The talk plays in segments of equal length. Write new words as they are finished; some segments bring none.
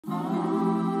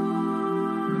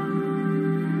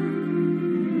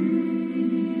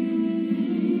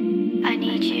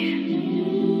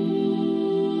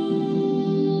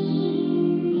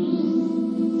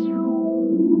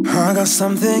I got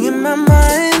something in my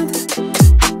mind,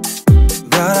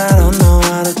 but I don't know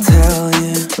how to tell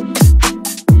you.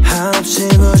 한없이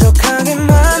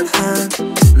부족하기만 한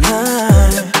날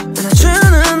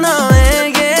안아주는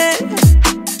너에게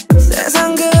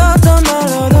세상 그 어떤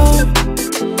말로도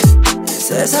이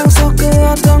세상 속 그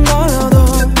어떤 걸로도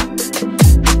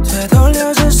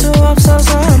되돌려줄 수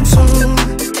없어서 I'm so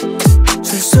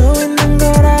줄 수 있는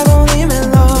거라고 이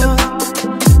멜로디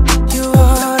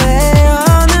 6월의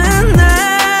어느 날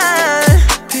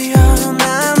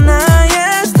피어난 나의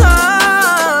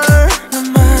star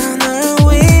너만을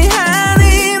위한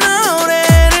이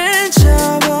노래를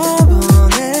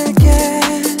접어보낼게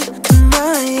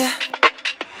my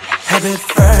Happy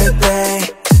birthday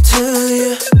to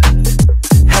you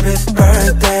Happy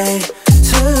birthday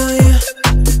to you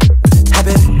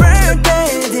Happy birthday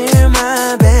dear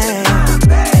my babe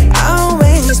I'll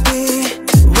always be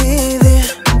with you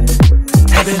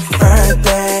Happy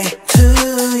birthday to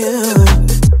you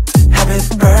Happy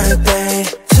birthday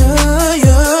to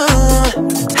you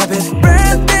Happy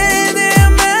birthday dear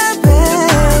my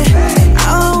babe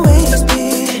I'll always be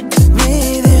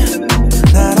with you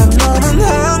나란 너는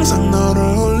항상 너를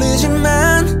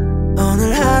울리지만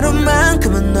오늘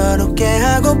하루만큼은 너를 웃게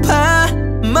하고파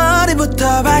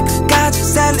머리부터 발끝까지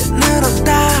셀린으로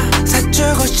다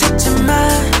사주고 싶지만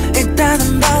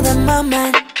일단은 받아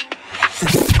맘만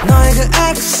너의 그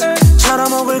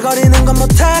X처럼 오글거리는 건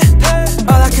못해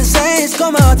All I can say is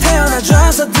고마워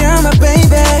태어나줘서 dear my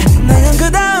baby